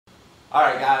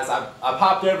Alright guys, I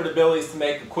popped over to Billy's to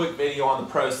make a quick video on the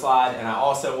Pro Slide, and I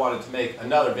also wanted to make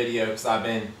another video because I've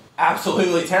been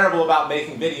absolutely terrible about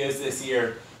making videos this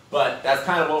year, but that's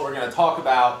kind of what we're going to talk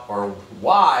about, or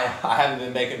why I haven't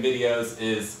been making videos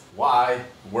is why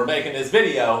we're making this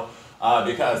video,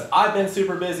 because I've been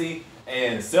super busy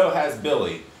and so has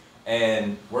Billy.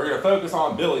 And we're going to focus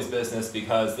on Billy's business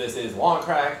because this is Lawn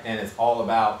Crack and it's all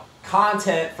about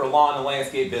content for lawn and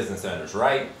landscape business owners,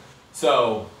 right?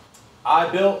 So I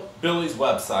built Billy's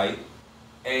website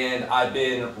and I've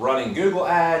been running Google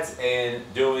ads and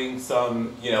doing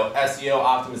some, SEO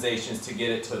optimizations to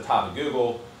get it to the top of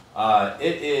Google.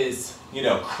 It is,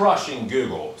 crushing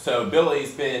Google. So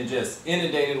Billy's been just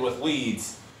inundated with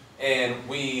leads, and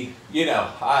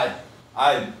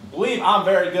I believe I'm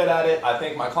very good at it. I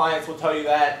think my clients will tell you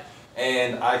that,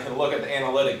 and I can look at the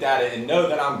analytic data and know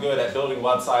that I'm good at building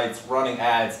websites, running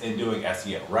ads, and doing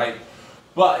SEO, right?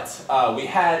 But we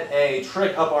had a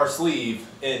trick up our sleeve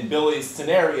in Billy's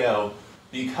scenario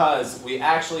because we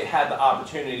actually had the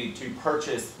opportunity to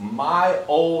purchase my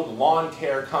old lawn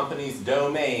care company's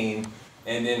domain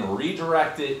and then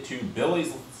redirect it to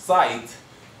Billy's site,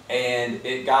 and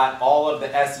it got all of the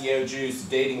SEO juice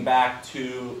dating back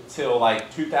till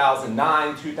like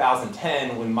 2009,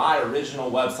 2010 when my original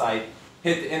website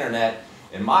hit the internet,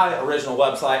 and my original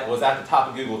website was at the top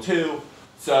of Google too,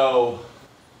 so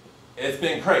it's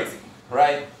been crazy,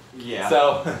 right? Yeah.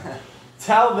 So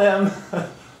tell them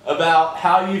about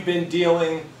how you've been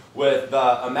dealing with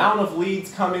the amount of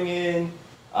leads coming in,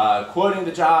 quoting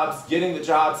the jobs, getting the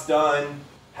jobs done,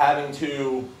 having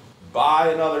to buy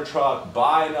another truck,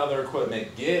 buy another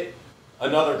equipment, get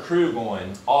another crew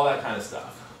going, all that kind of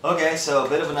stuff. Okay, so a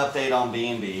bit of an update on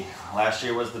B&B. Last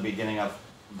year was the beginning of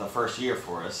the first year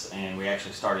for us, and we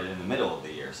actually started in the middle of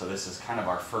the year, so this is kind of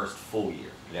our first full year.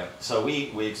 Yep. So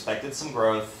we expected some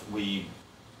growth. We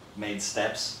made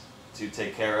steps to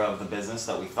take care of the business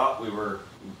that we thought we were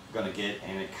going to get,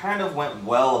 and it kind of went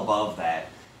well above that.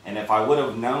 And if I would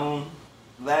have known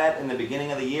that in the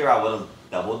beginning of the year, I would have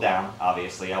doubled down.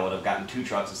 Obviously, I would have gotten 2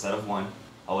 trucks instead of 1.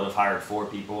 I would have hired 4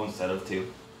 people instead of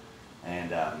 2.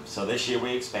 And so this year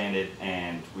we expanded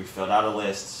and we filled out a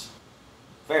list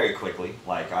very quickly.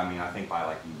 I think by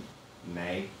like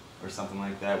May or something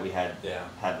like that, we had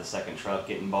the second truck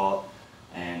getting bought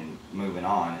and moving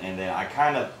on. And then I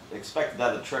kind of expected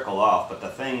that to trickle off, but the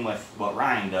thing with what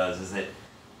Ryan does is that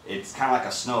it's kind of like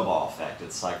a snowball effect.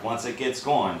 It's like once it gets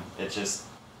going, it just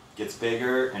gets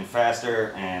bigger and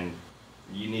faster, and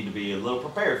you need to be a little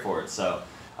prepared for it. So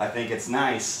I think it's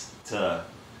nice to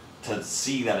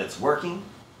see that it's working,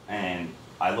 and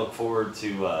I look forward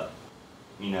to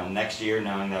next year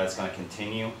knowing that it's going to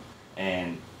continue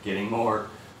and getting more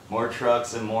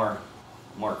trucks and more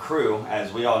crew.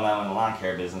 As we all know in the lawn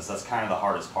care business, that's kind of the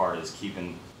hardest part, is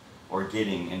keeping or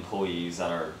getting employees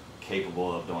that are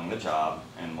capable of doing the job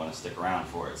and want to stick around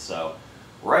for it. So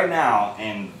right now,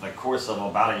 in the course of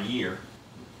about a year,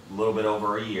 a little bit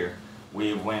over a year,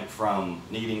 we went from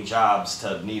needing jobs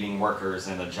to needing workers,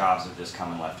 and the jobs are just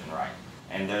coming left and right.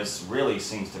 And there's really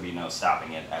seems to be no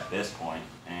stopping it at this point.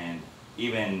 And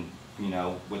even,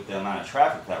 with the amount of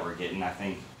traffic that we're getting, I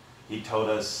think he told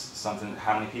us something,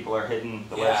 how many people are hitting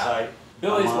the website?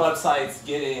 Billy's website's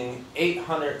getting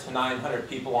 800 to 900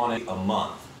 people on it a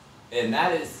month. And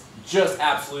that is just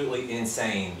absolutely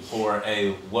insane for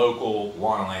a local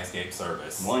lawn and landscape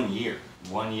service. 1 year.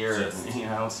 1 year,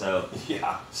 so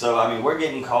yeah. So I mean, we're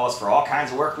getting calls for all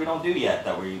kinds of work we don't do yet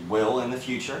that we will in the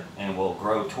future, and we'll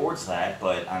grow towards that.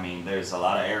 But I mean, there's a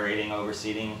lot of aerating,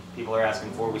 overseeding people are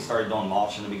asking for. We started doing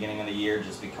mulch in the beginning of the year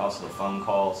just because of the phone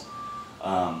calls.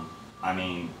 I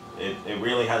mean, it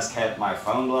really has kept my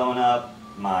phone blowing up.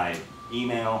 My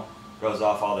email goes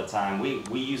off all the time.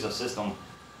 We use a system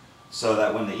so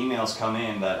that when the emails come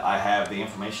in, that I have the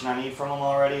information I need from them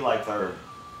already, like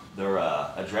their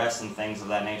address and things of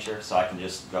that nature, so I can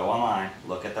just go online,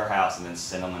 look at their house, and then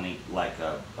send them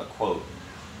a quote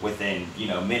within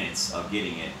minutes of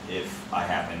getting it if I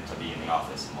happen to be in the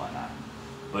office and whatnot.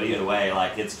 But either way,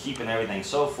 it's keeping everything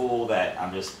so full that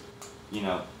I'm just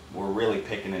we're really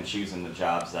picking and choosing the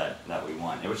jobs that we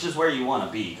want, which is where you want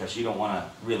to be, because you don't want to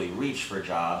really reach for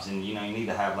jobs, and you need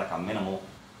to have a minimal,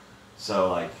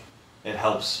 so it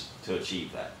helps to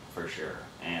achieve that for sure.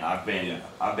 And I've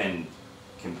been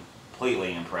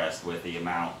completely impressed with the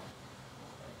amount,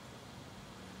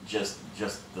 just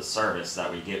the service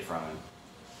that we get from him,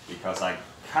 because I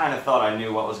kind of thought I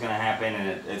knew what was going to happen,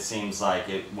 and it seems like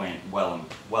it went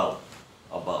well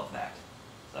above that.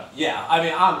 So. Yeah, I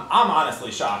mean, I'm honestly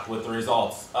shocked with the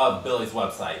results of Billy's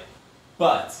website,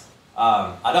 but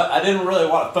I didn't really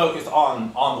want to focus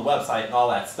on the website and all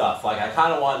that stuff. Like, I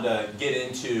kind of wanted to get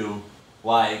into,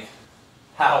 like,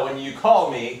 how when you call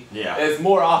me, it's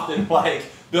more often like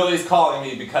Billy's calling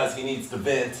me because he needs to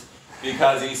vent,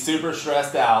 because he's super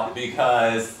stressed out,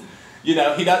 because, you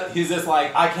know, he's just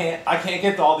like, I can't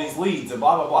get to all these leads and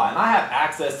blah, blah, blah. And I have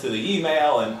access to the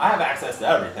email and I have access to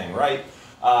everything, right?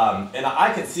 And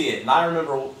I can see it. And I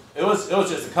remember it was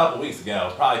just a couple weeks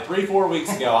ago, probably 3-4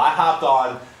 weeks ago, I hopped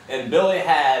on and Billy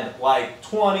had like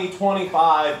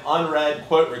 20-25 unread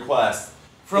quote requests.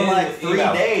 From like 3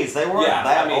 days. They weren't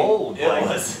that old. It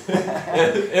was,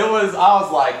 I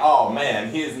was like, oh man,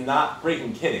 he is not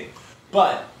freaking kidding.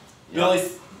 But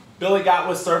Billy got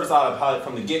with Service Autopilot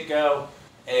from the get-go,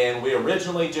 and we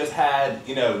originally just had,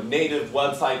 you know, native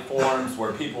website forms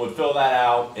where people would fill that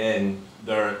out and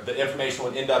the information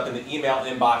would end up in the email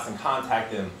inbox and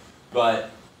contact them. But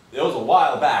it was a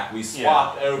while back. We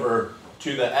swapped over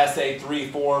to the SA3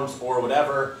 forms or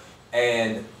whatever,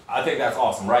 and I think that's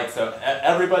awesome, right? So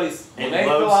when they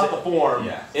fill out the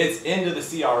form, it's into the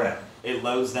CRM. It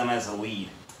loads them as a lead,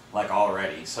 like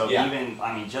already. So even,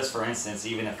 I mean, just for instance,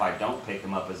 even if I don't pick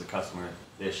them up as a customer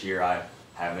this year, I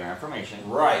have their information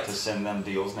to send them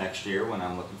deals next year when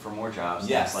I'm looking for more jobs,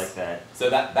 things like that. So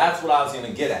that's what I was going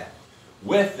to get at.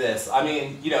 With this, I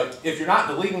mean, you know, if you're not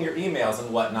deleting your emails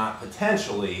and whatnot,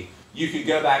 potentially, you could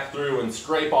go back through and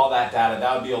scrape all that data.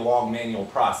 That would be a long manual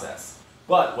process.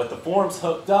 But with the forms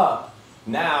hooked up,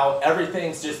 now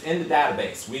everything's just in the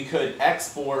database. We could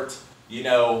export, you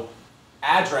know,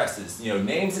 addresses, you know,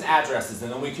 names and addresses,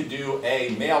 and then we could do a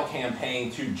mail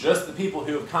campaign to just the people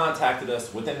who have contacted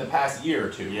us within the past year or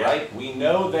two, right? We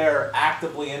know they're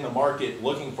actively in the market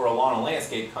looking for a lawn and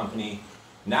landscape company.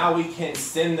 Now we can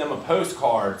send them a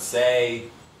postcard, say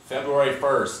February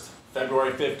 1st,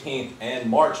 February 15th, and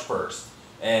March 1st.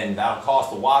 And that'll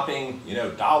cost a whopping, you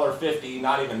know, $1.50,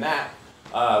 not even that.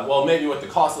 Well, maybe with the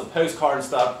cost of the postcard and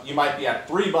stuff, you might be at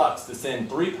 $3 to send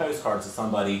 3 postcards to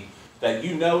somebody that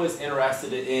you know is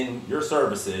interested in your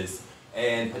services,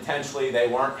 and potentially they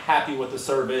weren't happy with the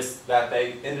service that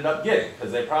they ended up getting,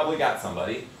 because they probably got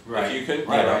somebody if you couldn't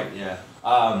get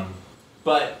them.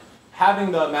 But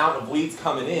having the amount of leads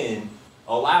coming in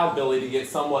allowed Billy to get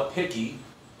somewhat picky,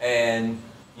 and,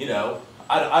 you know,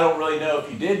 I don't really know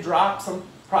if you did drop some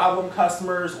problem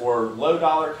customers or low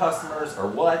dollar customers or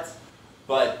what,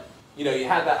 but you know, you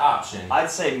had that option. I'd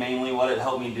say mainly what it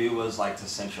helped me do was like to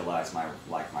centralize my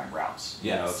routes.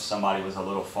 You know, if somebody was a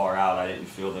little far out, I didn't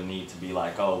feel the need to be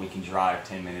like, oh, we can drive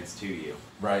 10 minutes to you.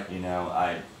 Right. You know,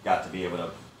 I got to be able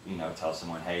to, you know, tell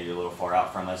someone, hey, you're a little far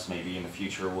out from us. Maybe in the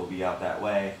future we'll be out that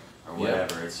way or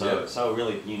whatever. So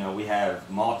really, you know, we have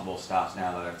multiple stops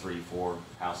now that are 3-4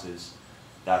 houses.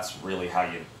 That's really how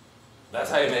you.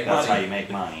 That's how you make money. That's how you make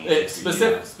money. It's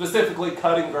specifically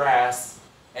cutting grass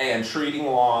and treating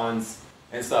lawns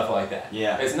and stuff like that.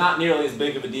 Yeah. It's not nearly as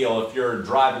big of a deal if you're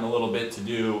driving a little bit to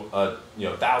do a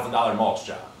 $1,000 mulch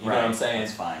job. You know what I'm saying?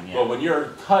 That's fine. Yeah. But when you're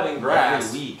cutting grass,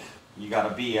 every week you got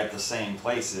to be at the same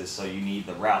places, so you need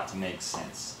the route to make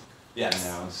sense. Yes.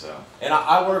 You know, so. And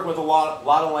I work with a lot of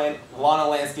lawn and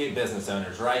landscape business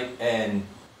owners, right? And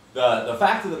the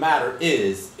fact of the matter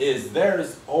is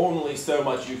there's only so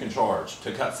much you can charge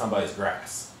to cut somebody's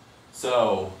grass.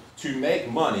 So to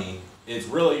make money, it's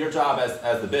really your job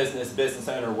as the business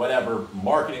owner, whatever,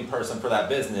 marketing person for that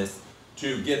business,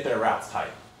 to get their routes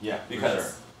tight. Yeah,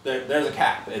 because there's a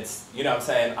cap. It's, you know what I'm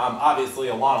saying, I'm obviously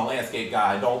a lawn and landscape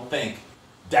guy. I don't think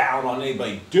down on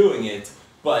anybody doing it,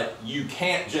 but you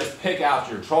can't just pick out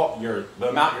the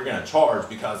amount you're going to charge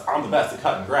because I'm the best at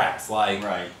cutting grass. Like,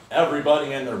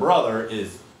 everybody and their brother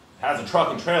has a truck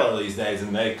and trailer these days,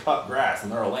 and they cut grass,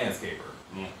 and they're a landscaper.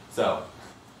 Yeah. So,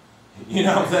 you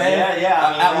know what I'm saying? Yeah.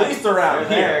 I mean, at least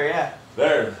around here.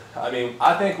 There. I mean,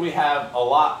 I think we have a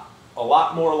lot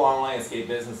more lawn landscape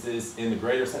businesses in the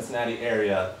greater Cincinnati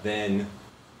area than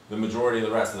the majority of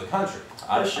the rest of the country.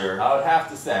 I would have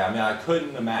to say. I mean, I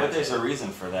couldn't imagine. But there's a reason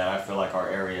for that. I feel like our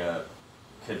area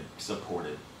could support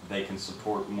it. They can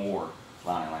support more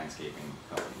lawn and landscaping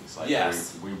companies. Like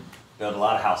we build a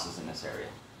lot of houses in this area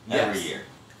every year.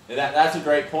 And that's a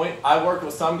great point. I worked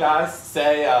with some guys.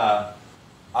 Say,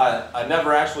 I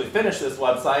never actually finished this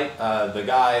website. The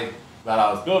guy that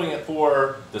I was building it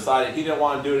for decided he didn't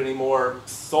want to do it anymore,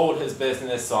 sold his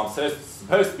business, so I'm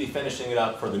supposed to be finishing it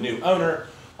up for the new owner.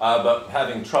 But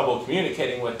having trouble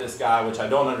communicating with this guy, which I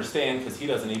don't understand because he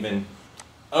doesn't even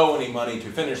owe any money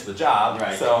to finish the job.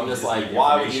 Right. So I'm just like,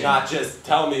 why would you not just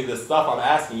tell me the stuff I'm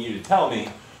asking you to tell me?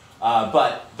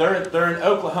 But they're in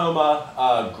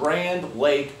Oklahoma, Grand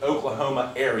Lake,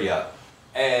 Oklahoma area.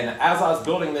 And as I was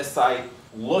building this site,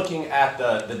 looking at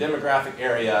the demographic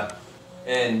area,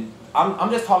 And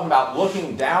I'm just talking about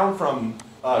looking down from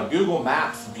Google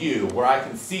Maps view where I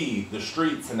can see the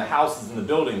streets and the houses and the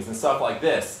buildings and stuff like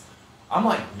this. I'm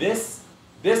like, this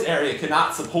area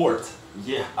cannot support.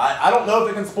 Yeah. I don't know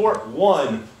if it can support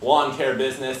one lawn care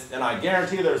business, and I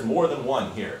guarantee there's more than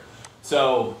one here.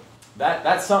 So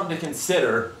that's something to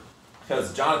consider,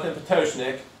 because Jonathan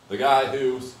Potoshnik, the guy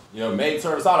who's made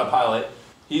Service Autopilot,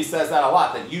 he says that a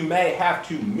lot, that you may have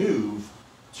to move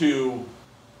to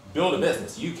build a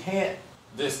business. You can't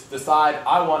just decide,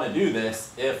 I want to do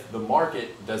this, if the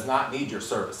market does not need your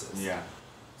services. Yeah.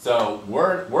 So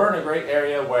we're in a great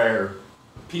area where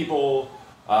people,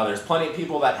 there's plenty of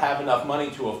people that have enough money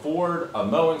to afford a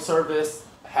mowing service,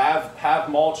 have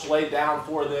mulch laid down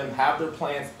for them, have their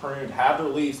plants pruned, have their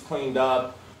leaves cleaned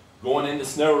up, going into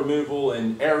snow removal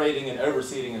and aerating and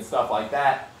overseeding and stuff like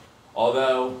that.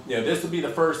 Although, this would be the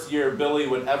first year Billy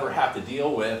would ever have to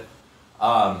deal with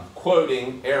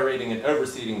quoting, aerating, and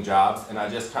overseeding jobs. And I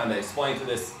just kind of explained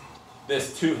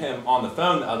this to him on the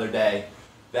phone the other day,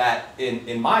 that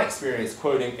in my experience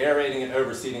quoting, aerating, and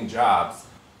overseeding jobs,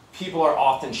 people are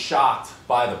often shocked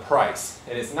by the price.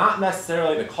 And it's not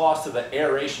necessarily the cost of the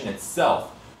aeration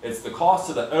itself, it's the cost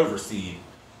of the overseed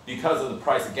because of the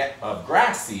price of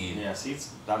grass seed. Yeah,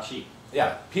 seed's not cheap.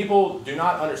 Yeah, people do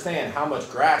not understand how much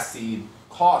grass seed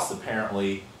costs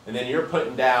apparently, and then you're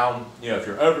putting down, if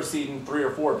you're overseeding 3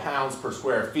 or 4 pounds per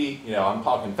square feet, I'm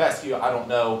talking fescue, I don't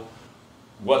know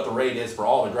what the rate is for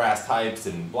all the grass types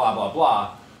and blah, blah,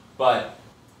 blah, but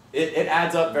it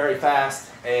adds up very fast.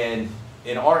 And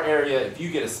in our area, if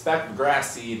you get a speck of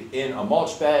grass seed in a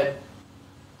mulch bed,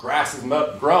 grass is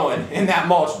growing in that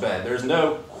mulch bed. There's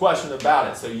no question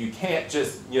about it. So you can't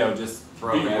just, just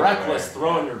be reckless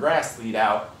throwing your grass seed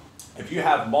out. If you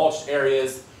have mulched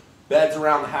areas, beds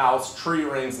around the house, tree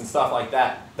rings and stuff like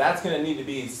that, that's going to need to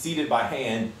be seeded by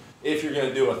hand if you're going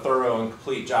to do a thorough and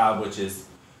complete job, which is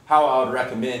how I would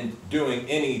recommend doing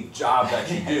any job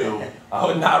that you do. I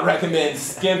would not recommend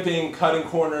skimping, cutting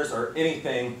corners, or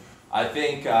anything. I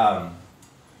think,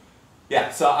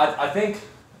 so I think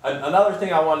another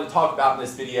thing I wanted to talk about in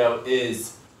this video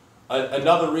is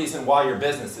another reason why your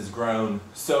business has grown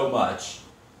so much.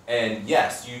 And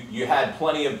yes, you had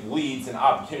plenty of leads and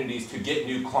opportunities to get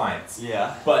new clients.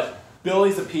 Yeah. But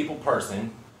Billy's a people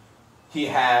person. He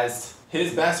has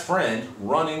his best friend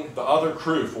running the other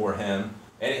crew for him,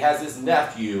 and he has his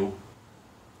nephew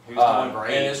who's doing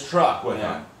great in his truck with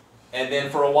him. And then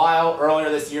for a while, earlier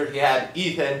this year, he had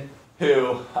Ethan,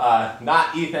 who,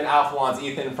 not Ethan Alphalon's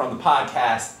Ethan from the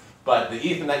podcast, but the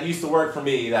Ethan that used to work for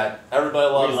me, that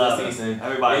everybody loves this Ethan.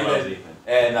 Everybody loves Ethan.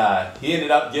 And he ended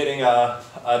up getting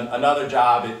another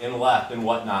job in left and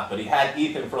whatnot, but he had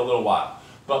Ethan for a little while.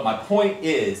 But my point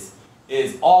is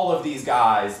all of these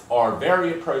guys are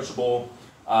very approachable.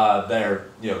 They're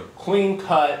clean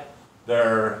cut.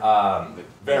 They're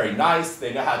very nice.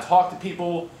 They know how to talk to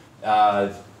people.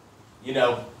 I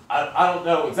don't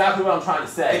know exactly what I'm trying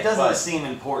to say. It doesn't seem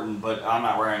important, but I'm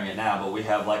not wearing it now, but we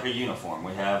have like a uniform.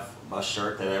 We have a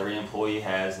shirt that every employee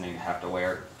has, and they have to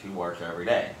wear it to work every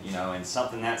day. And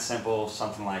something that simple,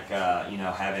 something like,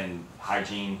 having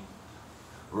hygiene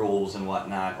rules and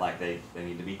whatnot, like they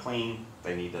need to be clean,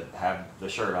 they need to have the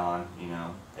shirt on,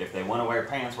 If they want to wear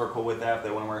pants, we're cool with that. If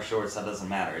they want to wear shorts, that doesn't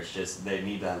matter. It's just they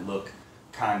need to look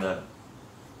kind of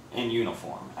in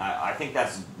uniform. I think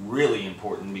that's really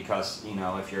important because,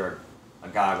 if you're a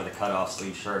guy with a cut-off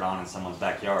sleeve shirt on in someone's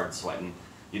backyard sweating,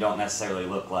 you don't necessarily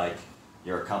look like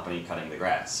you're a company cutting the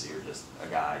grass. You're just a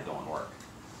guy doing work.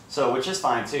 So, which is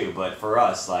fine too, but for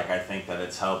us, I think that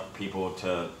it's helped people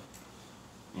to,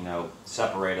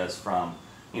 separate us from,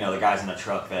 the guys in a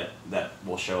truck that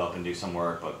will show up and do some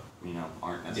work, but,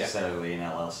 aren't necessarily an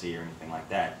LLC or anything like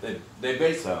that.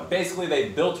 Basically, they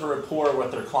built a rapport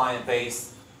with their client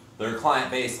base. Their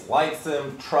client base likes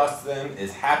them, trusts them,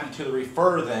 is happy to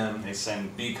refer them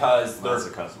because they're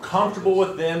comfortable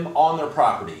with them on their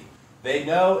property. They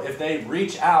know if they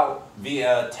reach out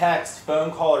via text,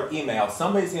 phone call, or email,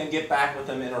 somebody's going to get back with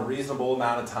them in a reasonable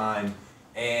amount of time,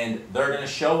 and they're going to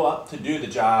show up to do the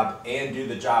job and do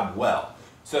the job well.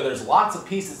 So there's lots of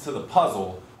pieces to the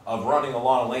puzzle of running a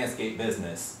lawn and landscape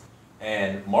business,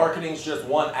 and marketing's just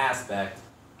one aspect,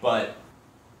 but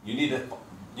you need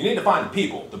to find the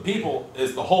people. The people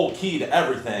is the whole key to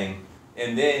everything,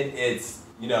 and then it's,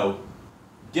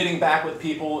 getting back with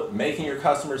people, making your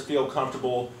customers feel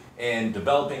comfortable, and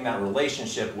developing that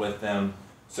relationship with them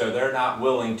so they're not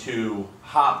willing to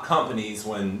hop companies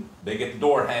when they get the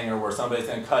door hanger where somebody's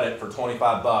going to cut it for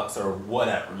 $25 or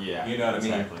whatever. Yeah, you know what I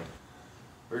mean? Exactly.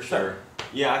 For sure.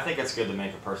 Yeah, I think it's good to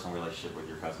make a personal relationship with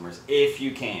your customers if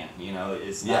you can. You know,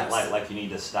 it's not like you need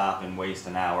to stop and waste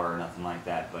an hour or nothing like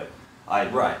that. But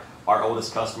our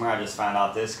oldest customer, I just found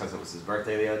out this because it was his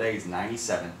birthday the other day. He's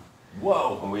 97.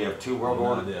 Whoa! And we have two World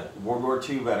War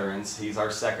II veterans. He's our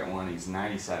second one. He's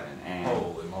 97. And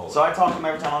holy moly! So I talk to him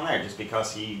every time I'm there, just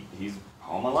because he's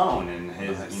home alone and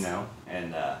his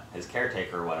his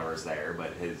caretaker or whatever is there,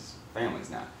 but his family's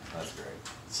not. That's great.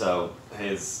 So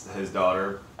his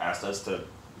daughter asked us to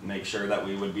make sure that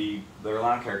we would be their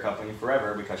lawn care company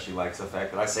forever because she likes the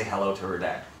fact that I say hello to her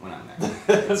dad when I'm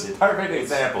there. It's a perfect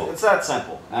example. It's that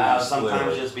simple. Absolutely.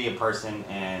 Sometimes just be a person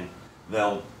and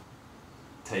they'll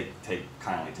take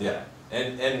kindly to that.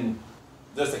 And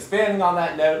just expanding on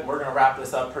that note, we're going to wrap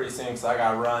this up pretty soon because I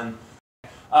got to run.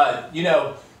 You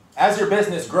know, as your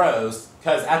business grows,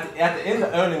 because at the end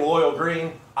of owning Loyal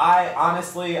Green,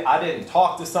 I didn't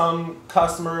talk to some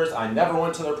customers. I never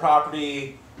went to their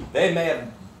property. They may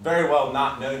have very well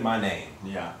not known my name.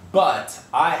 Yeah. But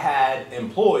I had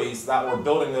employees that were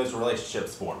building those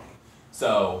relationships for me.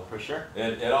 So for sure,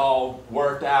 it all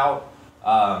worked out.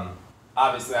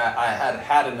 Obviously, I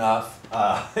had enough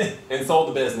and sold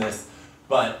the business,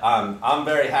 but I'm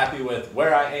very happy with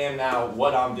where I am now,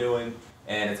 what I'm doing,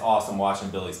 and it's awesome watching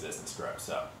Billy's business grow.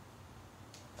 So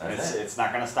it's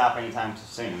not going to stop anytime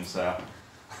soon. So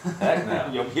heck no.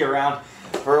 You'll be around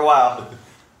for a while.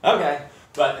 Okay,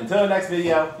 but until the next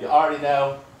video, you already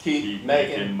know, keep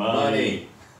making money.